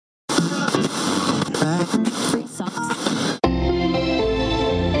Free socks.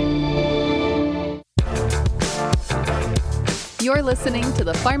 You're listening to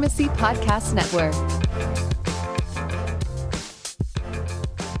the Pharmacy Podcast Network.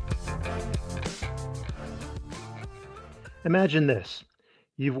 Imagine this.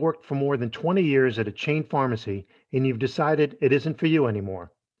 You've worked for more than 20 years at a chain pharmacy and you've decided it isn't for you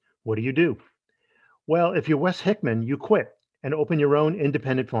anymore. What do? Well, if you're Wes Hickman, you quit and open your own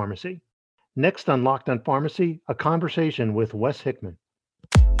independent pharmacy. Next on Locked on Pharmacy, a conversation with Wes Hickman.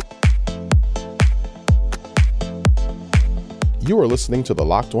 You are listening to the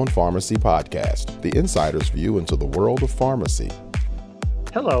Locked on Pharmacy podcast, the insider's view into the world of pharmacy.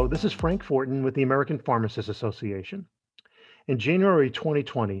 Hello, this is Frank Fortin with the American Pharmacists Association. In January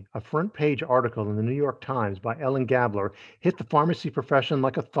 2020, a front page article in the New York Times by Ellen Gabler hit the pharmacy profession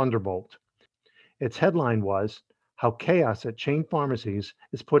like a thunderbolt. Its headline was, "How Chaos at Chain Pharmacies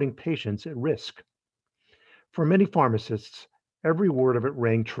is Putting Patients at Risk." For many pharmacists, every word of it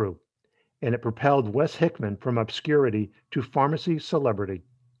rang true, and it propelled Wes Hickman from obscurity to pharmacy celebrity.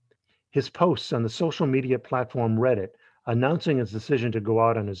 His posts on the social media platform Reddit, announcing his decision to go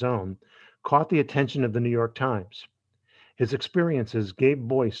out on his own, caught the attention of the New York Times. His experiences gave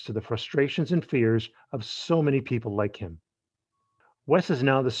voice to the frustrations and fears of so many people like him. Wes is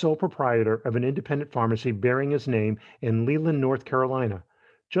now the sole proprietor of an independent pharmacy bearing his name in Leland, North Carolina,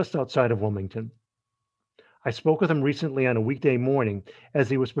 just outside of Wilmington. I spoke with him recently on a weekday morning as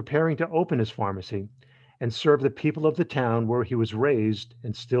he was preparing to open his pharmacy and serve the people of the town where he was raised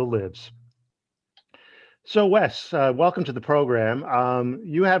and still lives. So Wes, welcome to the program.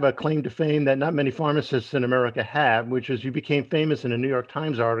 You have a claim to fame that not many pharmacists in America have, which is you became famous in a New York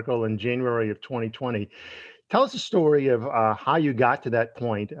Times article in January of 2020. Tell us the story of how you got to that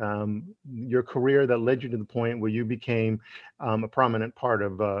point, your career that led you to the point where you became a prominent part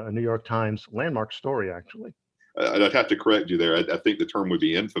of a New York Times landmark story, actually. I'd have to correct you there. I think the term would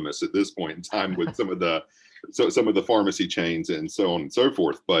be infamous at this point in time with some of the pharmacy chains and so on and so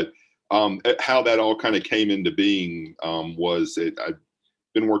forth. But how that all kind of came into being was I've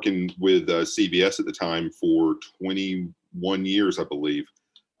been working with CVS at the time for 21 years, I believe.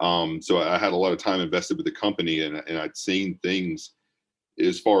 So I had a lot of time invested with the company, and I'd seen things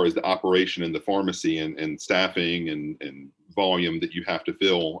as far as the operation in the pharmacy and staffing and volume that you have to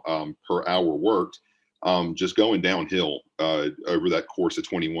fill per hour worked, just going downhill over that course of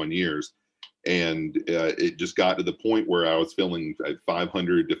 21 years. And it just got to the point where I was filling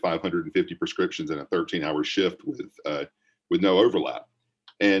 500 to 550 prescriptions in a 13-hour shift with no overlap.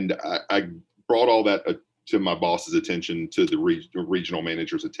 And I brought all that to my boss's attention, to the regional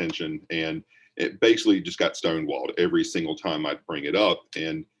manager's attention, and it basically just got stonewalled every single time I'd bring it up.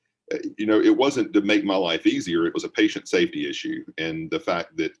 And it wasn't to make my life easier. It was a patient safety issue, and the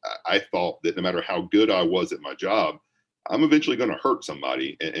fact that I thought that no matter how good I was at my job, I'm eventually going to hurt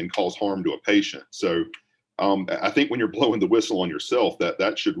somebody and cause harm to a patient. So I think when you're blowing the whistle on yourself,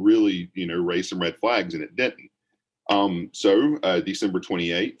 that should really, raise some red flags, and it didn't. So December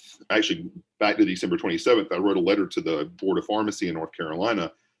 28th, actually back to December 27th, I wrote a letter to the Board of Pharmacy in North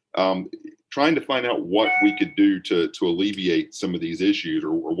Carolina, trying to find out what we could do to alleviate some of these issues,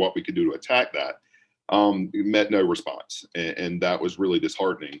 or what we could do to attack that. Met no response, and that was really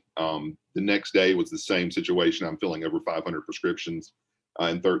disheartening. The next day was the same situation. I'm filling over 500 prescriptions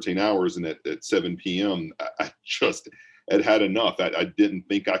in 13 hours, and at 7 p.m., I just had enough. I didn't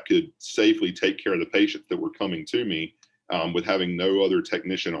think I could safely take care of the patients that were coming to me with having no other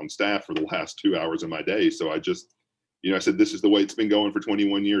technician on staff for the last 2 hours of my day. So I just, I said, this is the way it's been going for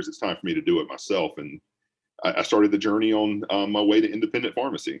 21 years. It's time for me to do it myself. And I started the journey on my way to independent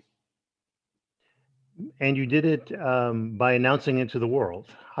pharmacy. And you did it by announcing it to the world.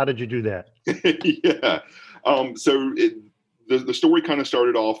 How did you do that? Yeah. So the story kind of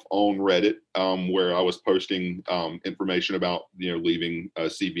started off on Reddit, where I was posting information about, leaving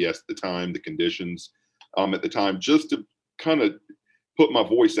CVS at the time, the conditions at the time, just to kind of put my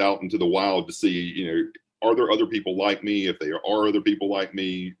voice out into the wild to see, are there other people like me? If there are other people like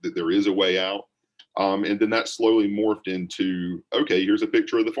me, that there is a way out. And then that slowly morphed into, okay, here's a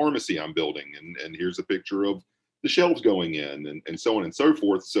picture of the pharmacy I'm building, and here's a picture of the shelves going in, and so on and so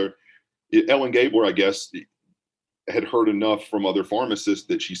forth. So Ellen Gabler, I guess, had heard enough from other pharmacists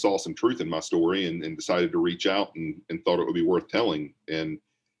that she saw some truth in my story and decided to reach out and thought it would be worth telling. And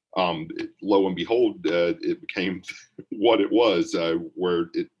lo and behold, it became what it was, where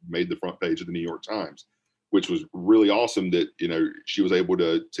it made the front page of the New York Times, which was really awesome that, she was able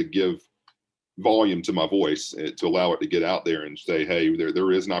to give volume to my voice, to allow it to get out there and say, hey,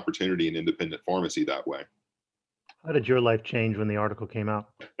 there is an opportunity in independent pharmacy that way. How did your life change when the article came out?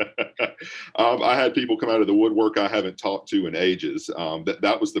 I had people come out of the woodwork I haven't talked to in ages.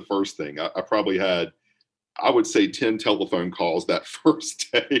 That was the first thing. I probably had, I would say, 10 telephone calls that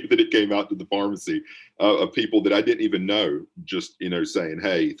first day that it came out to the pharmacy of people that I didn't even know, just, saying,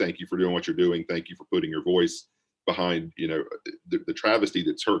 hey, thank you for doing what you're doing. Thank you for putting your voice behind, the travesty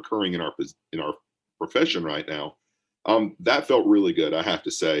that's occurring in our profession right now. That felt really good, I have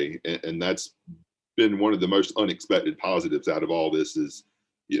to say. And that's been one of the most unexpected positives out of all this, is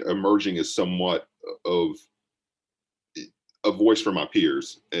emerging as somewhat of a voice for my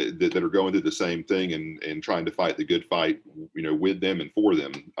peers that are going through the same thing and trying to fight the good fight, with them and for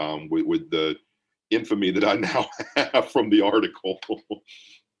them, with the infamy that I now have from the article.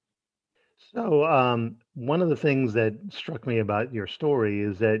 So, one of the things that struck me about your story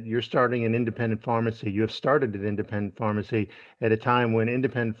is that you're starting an independent pharmacy. You have started an independent pharmacy at a time when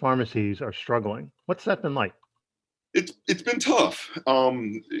independent pharmacies are struggling. What's that been like? It's been tough.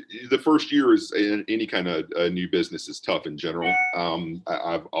 The first year is in any kind of new business is tough in general.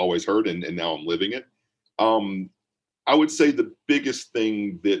 I've always heard, and now I'm living it. I would say the biggest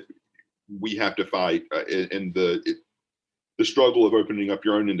thing that we have to fight, and the struggle of opening up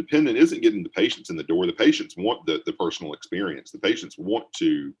your own independent, isn't getting the patients in the door. The patients want the personal experience. The patients want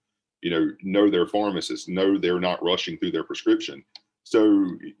to, know their pharmacist, know they're not rushing through their prescription. So,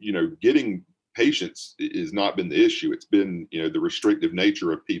 getting patients has not been the issue. It's been, the restrictive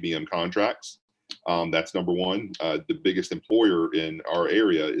nature of PBM contracts. That's number one. The biggest employer in our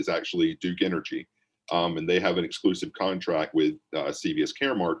area is actually Duke Energy. And they have an exclusive contract with CVS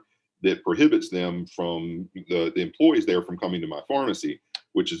Caremark that prohibits them from the employees there from coming to my pharmacy,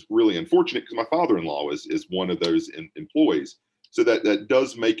 which is really unfortunate because my father-in-law is one of those employees. So that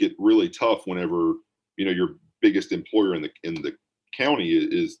does make it really tough whenever, your biggest employer in the county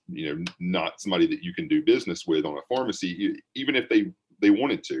is, not somebody that you can do business with on a pharmacy, even if they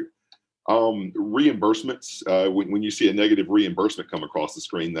wanted to. Reimbursements, when you see a negative reimbursement come across the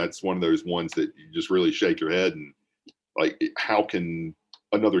screen, that's one of those ones that you just really shake your head and like, how can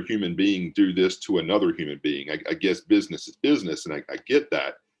another human being do this to another human being? I guess business is business, and I get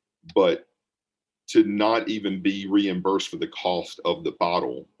that, but to not even be reimbursed for the cost of the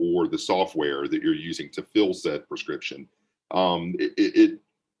bottle or the software that you're using to fill said prescription,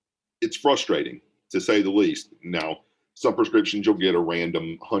 it's frustrating, to say the least. Now, some prescriptions you'll get a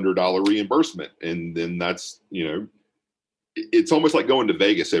random $100 reimbursement, and then that's, it's almost like going to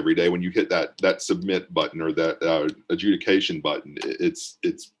Vegas every day when you hit that submit button or that adjudication button.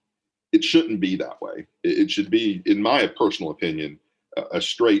 It shouldn't be that way. It should be, in my personal opinion, a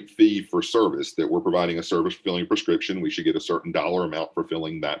straight fee for service, that we're providing a service for filling a prescription. We should get a certain dollar amount for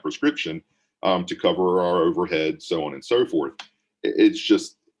filling that prescription to cover our overhead, so on and so forth. It's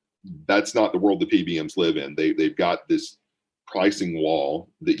just, that's not the world the PBMs live in. They've got this pricing wall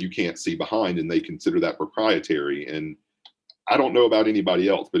that you can't see behind, and they consider that proprietary. And I don't know about anybody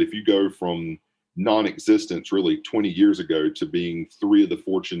else, but if you go from non-existence really 20 years ago to being 3 of the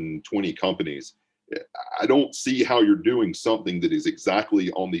Fortune 20 companies, I don't see how you're doing something that is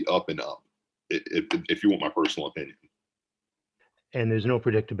exactly on the up and up, if you want my personal opinion. And there's no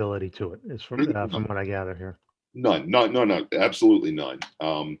predictability to it, is from what I gather here. None, no, absolutely none.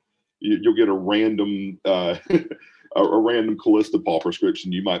 You'll get a random a random Callistopol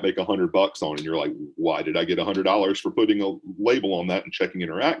prescription you might make $100 on, and you're like, why did I get $100 for putting a label on that and checking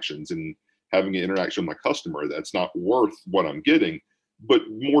interactions and having an interaction with my customer? That's not worth what I'm getting. But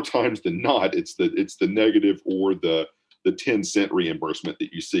more times than not, it's the negative or the 10-cent reimbursement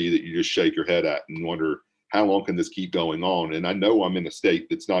that you see that you just shake your head at and wonder, how long can this keep going on? And I know I'm in a state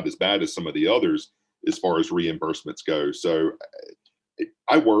that's not as bad as some of the others as far as reimbursements go. So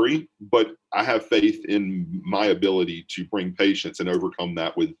I worry, but I have faith in my ability to bring patients and overcome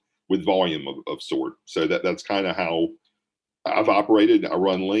that with volume of sort. So that's kind of how I've operated. I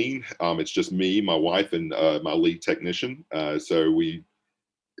run lean. It's just me, my wife, and my lead technician. So we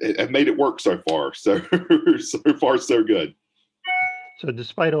have made it work so far. So far, so good. So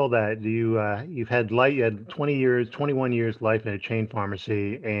despite all that, you've had 21 years life in a chain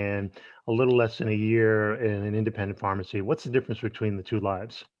pharmacy and a little less than a year in an independent pharmacy. What's the difference between the two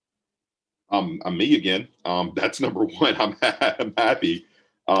lives? I'm me again. That's number one. I'm happy.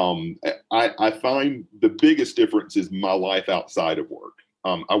 I find the biggest difference is my life outside of work.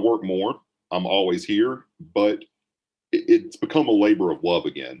 I work more. I'm always here, but it's become a labor of love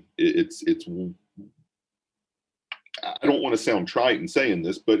again. It's I don't want to sound trite in saying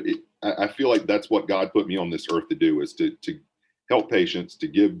this, but I feel like that's what God put me on this earth to do, is to help patients, to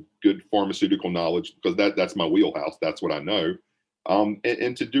give good pharmaceutical knowledge, because that's my wheelhouse. That's what I know.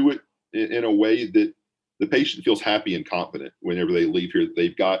 And to do it in a way that the patient feels happy and confident whenever they leave here.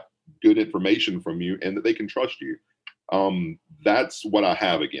 They've got good information from you and that they can trust you. That's what I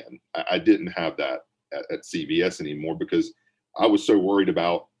have again. I didn't have that at CVS anymore because I was so worried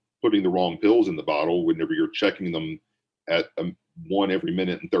about putting the wrong pills in the bottle whenever you're checking them at one every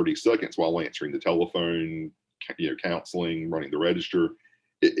minute and 30 seconds while answering the telephone, counseling, running the register.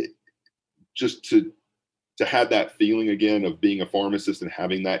 Just to have that feeling again of being a pharmacist and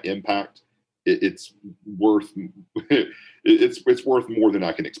having that impact, it's worth it's worth more than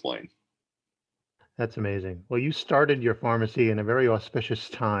I can explain. That's amazing. Well, you started your pharmacy in a very auspicious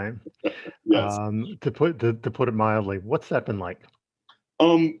time, Yes. to put it mildly. What's that been like?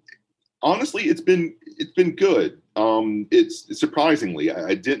 Honestly, it's been good. It's surprisingly,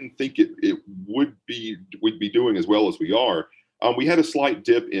 I didn't think it would be we'd be doing as well as we are. We had a slight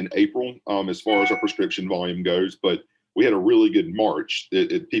dip in April as far as our prescription volume goes, but we had a really good March.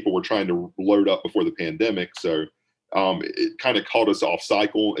 People were trying to load up before the pandemic, so it kind of caught us off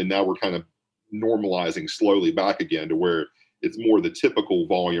cycle, and now we're kind of normalizing slowly back again to where it's more the typical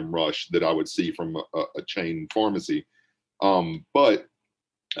volume rush that I would see from a chain pharmacy. But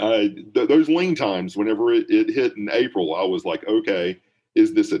those lean times, whenever it hit in April, I was like, okay,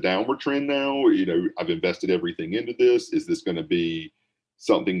 is this a downward trend now? I've invested everything into this. Is this going to be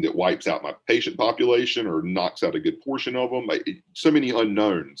something that wipes out my patient population or knocks out a good portion of them? So many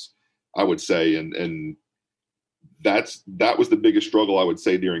unknowns, I would say. And that was the biggest struggle, I would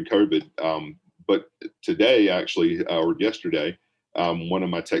say, during COVID. But today, actually, or yesterday, one of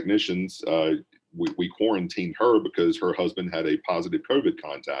my technicians, we quarantined her because her husband had a positive COVID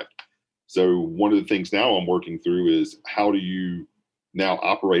contact. So one of the things now I'm working through is how do you now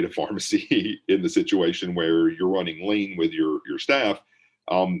operate a pharmacy in the situation where you're running lean with your staff,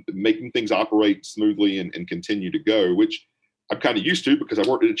 making things operate smoothly and continue to go, which I'm kind of used to because I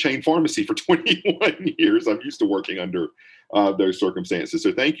worked at a chain pharmacy for 21 years. I'm used to working under those circumstances.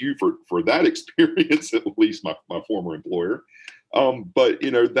 So thank you for that experience, at least my former employer. But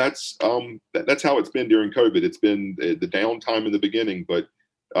that's how it's been during COVID. It's been the downtime in the beginning, but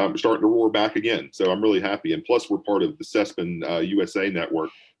starting to roar back again. So I'm really happy. And plus, we're part of the CESPN USA network.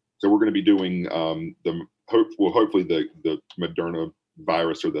 So we're going to be doing hopefully the Moderna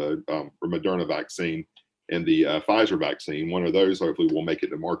virus or the Moderna vaccine and the Pfizer vaccine. One of those hopefully will make it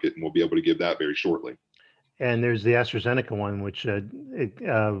to market, and we'll be able to give that very shortly. And there's the AstraZeneca one, which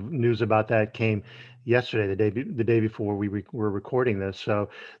news about that came yesterday, the day before we were recording this. So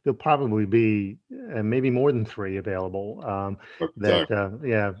there'll probably be maybe more than 3 available.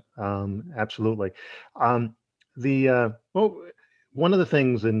 Absolutely. One of the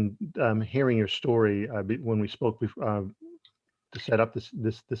things in hearing your story when we spoke to set up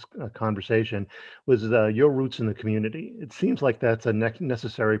this conversation was your roots in the community. It seems like that's a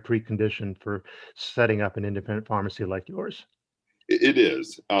necessary precondition for setting up an independent pharmacy like yours. It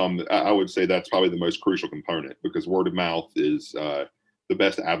is. I would say that's probably the most crucial component because word of mouth is the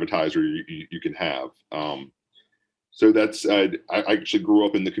best advertiser you can have. So that's, I actually grew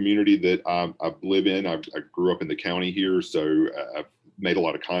up in the community that I live in. I grew up in the county here. So I've made a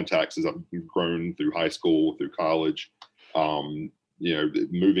lot of contacts as I've grown through high school, through college.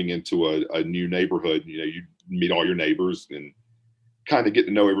 Moving into a new neighborhood, you meet all your neighbors and kind of get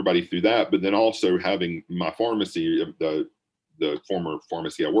to know everybody through that. But then also having my pharmacy, the former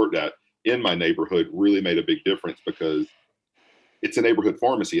pharmacy I worked at in my neighborhood really made a big difference because it's a neighborhood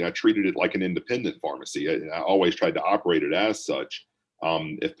pharmacy and I treated it like an independent pharmacy. I always tried to operate it as such.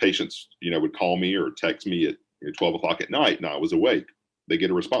 If patients, would call me or text me at 12 o'clock at night and I was awake, they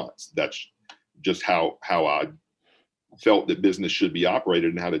get a response. That's just how I felt that business should be operated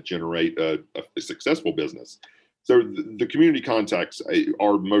and how to generate a successful business. So the community contacts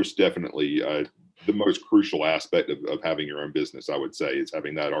are most definitely the most crucial aspect of having your own business, I would say, is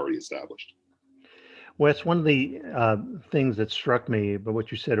having that already established. Wes, one of the things that struck me about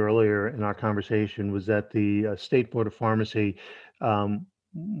what you said earlier in our conversation was that the State Board of Pharmacy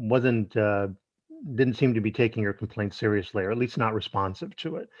didn't seem to be taking your complaint seriously, or at least not responsive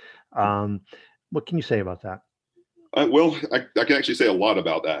to it. What can you say about that? Well, I can actually say a lot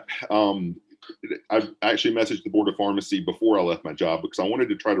about that. I actually messaged the Board of Pharmacy before I left my job because I wanted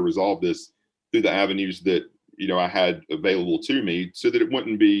to try to resolve this through the avenues that I had available to me, so that it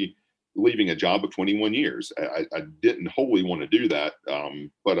wouldn't be leaving a job of 21 years. I didn't wholly want to do that,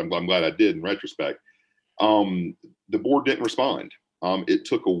 but I'm glad I did in retrospect. The board didn't respond. It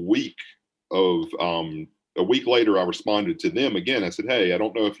took a week later, I responded to them again. I said, hey, I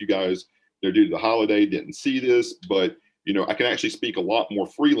don't know if you guys, due to the holiday, didn't see this, but I can actually speak a lot more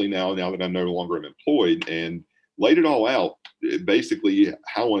freely now that I no longer am employed, and laid it all out, basically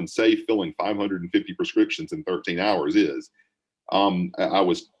how unsafe filling 550 prescriptions in 13 hours is. I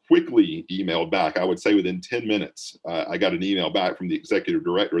was quickly emailed back. I would say within 10 minutes, I got an email back from the executive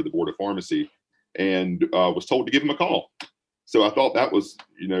director of the Board of Pharmacy and was told to give him a call. So I thought that was,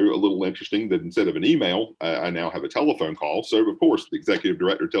 a little interesting that instead of an email, I now have a telephone call. So of course, the executive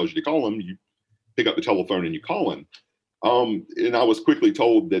director tells you to call him, you pick up the telephone and you call him. And I was quickly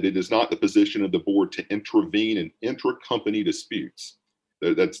told that it is not the position of the board to intervene in intra-company disputes.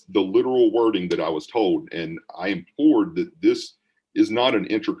 That's the literal wording that I was told. And I implored that this is not an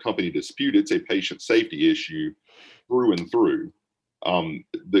intra-company dispute. It's a patient safety issue through and through. The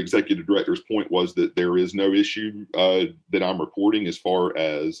executive director's point was that there is no issue that I'm reporting as far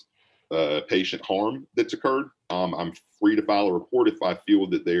as patient harm that's occurred. I'm free to file a report if I feel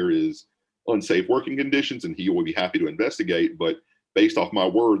that there is unsafe working conditions, and he will be happy to investigate. But based off my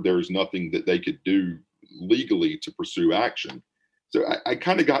word, there's nothing that they could do legally to pursue action. So I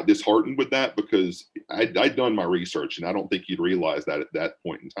kind of got disheartened with that because I'd done my research, and I don't think you'd realize that at that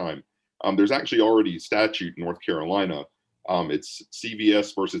point in time. There's actually already statute in North Carolina. It's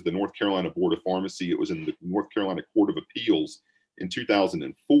CVS versus the North Carolina Board of Pharmacy. It was in the North Carolina Court of Appeals in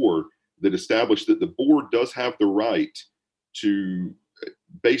 2004 that established that the board does have the right to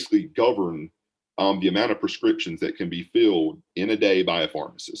basically govern the amount of prescriptions that can be filled in a day by a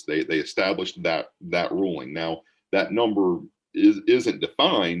pharmacist. They established that ruling. Now, that number isn't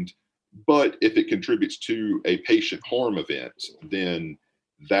defined, but if it contributes to a patient harm event, then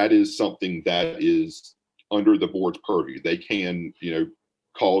that is something that is under the board's purview. They can,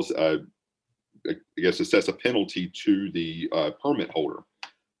 cause, assess a penalty to the permit holder.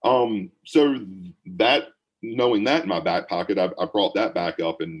 So that, knowing that in my back pocket, I brought that back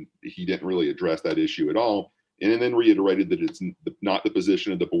up, and he didn't really address that issue at all. And then reiterated that it's not the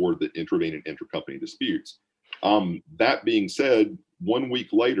position of the board that intervene in intercompany disputes. That being said, 1 week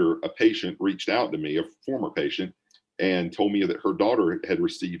later, a patient reached out to me, a former patient, and told me that her daughter had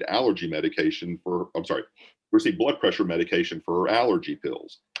received received blood pressure medication for her allergy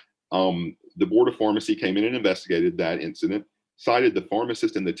pills. The Board of Pharmacy came in and investigated that incident, cited the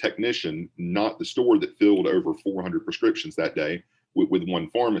pharmacist and the technician, not the store that filled over 400 prescriptions that day with one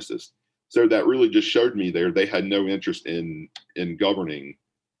pharmacist. So that really just showed me there they had no interest in governing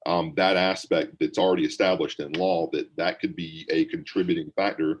that aspect that's already established in law, that could be a contributing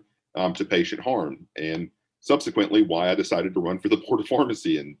factor to patient harm. And subsequently, why I decided to run for the Board of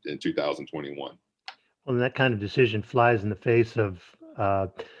Pharmacy in 2021. Well, that kind of decision flies in the face of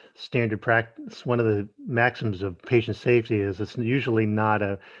standard practice. One of the maxims of patient safety is it's usually not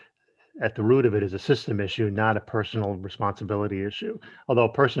at the root of it is a system issue, not a personal responsibility issue. Although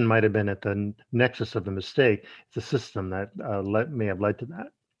a person might have been at the nexus of the mistake, it's a system that may have led to that.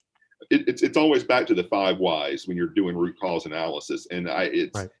 It's always back to the 5 whys when you're doing root cause analysis. And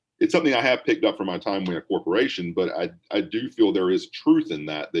it's something I have picked up from my time in a corporation, but I do feel there is truth in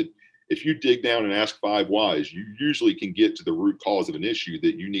that if you dig down and ask 5 whys, you usually can get to the root cause of an issue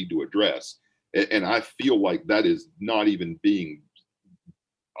that you need to address. And I feel like that is not even being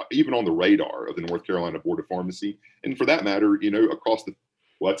even on the radar of the North Carolina Board of Pharmacy. And for that matter, across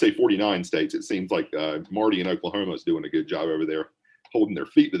I'd say 49 states, it seems like Marty in Oklahoma is doing a good job over there holding their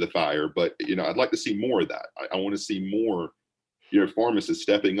feet to the fire. But, I'd like to see more of that. I want to see more, pharmacists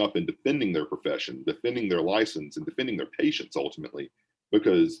stepping up and defending their profession, defending their license, and defending their patients ultimately,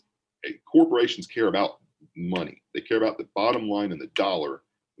 because corporations care about money. They care about the bottom line and the dollar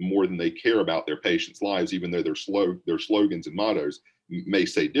more than they care about their patients' lives, even though their slogans and mottos may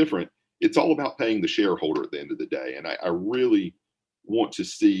say different. It's all about paying the shareholder at the end of the day. And I really want to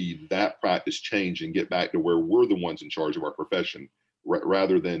see that practice change and get back to where we're the ones in charge of our profession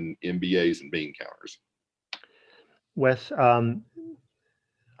rather than MBAs and bean counters. Wes,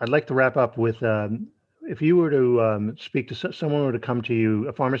 I'd like to wrap up with if you were to speak to someone were to come to you,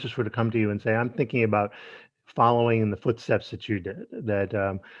 a pharmacist were to come to you and say, I'm thinking about following in the footsteps that you did,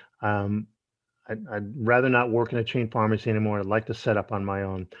 that I'd rather not work in a chain pharmacy anymore. I'd like to set up on my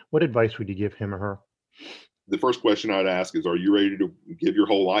own. What advice would you give him or her? The first question I'd ask is, are you ready to give your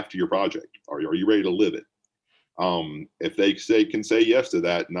whole life to your project? Are you ready to live it? If they can say yes to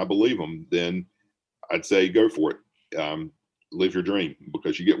that, and I believe them, then I'd say go for it. Live your dream,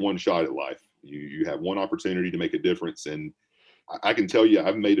 because you get one shot at life. You have one opportunity to make a difference. And I can tell you,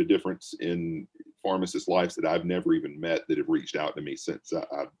 I've made a difference in pharmacists' lives that I've never even met that have reached out to me since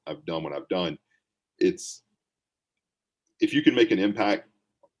I've done what I've done. If you can make an impact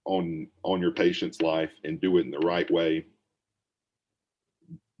on your patient's life and do it in the right way,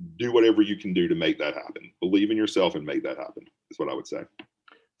 do whatever you can do to make that happen. Believe in yourself and make that happen, is what I would say.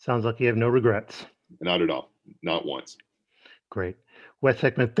 Sounds like you have no regrets. Not at all. Not once. Great. Wes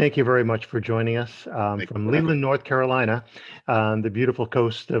Heckman, thank you very much for joining us Thank you from for having Leland, me. North Carolina, the beautiful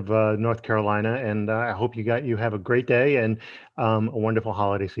coast of North Carolina. And I hope you have a great day and a wonderful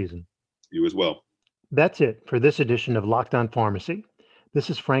holiday season. You as well. That's it for this edition of Locked On Pharmacy. This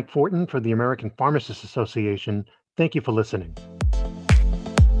is Frank Fortin for the American Pharmacists Association. Thank you for listening.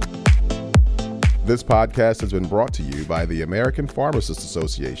 This podcast has been brought to you by the American Pharmacists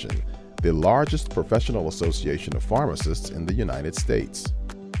Association, the largest professional association of pharmacists in the United States.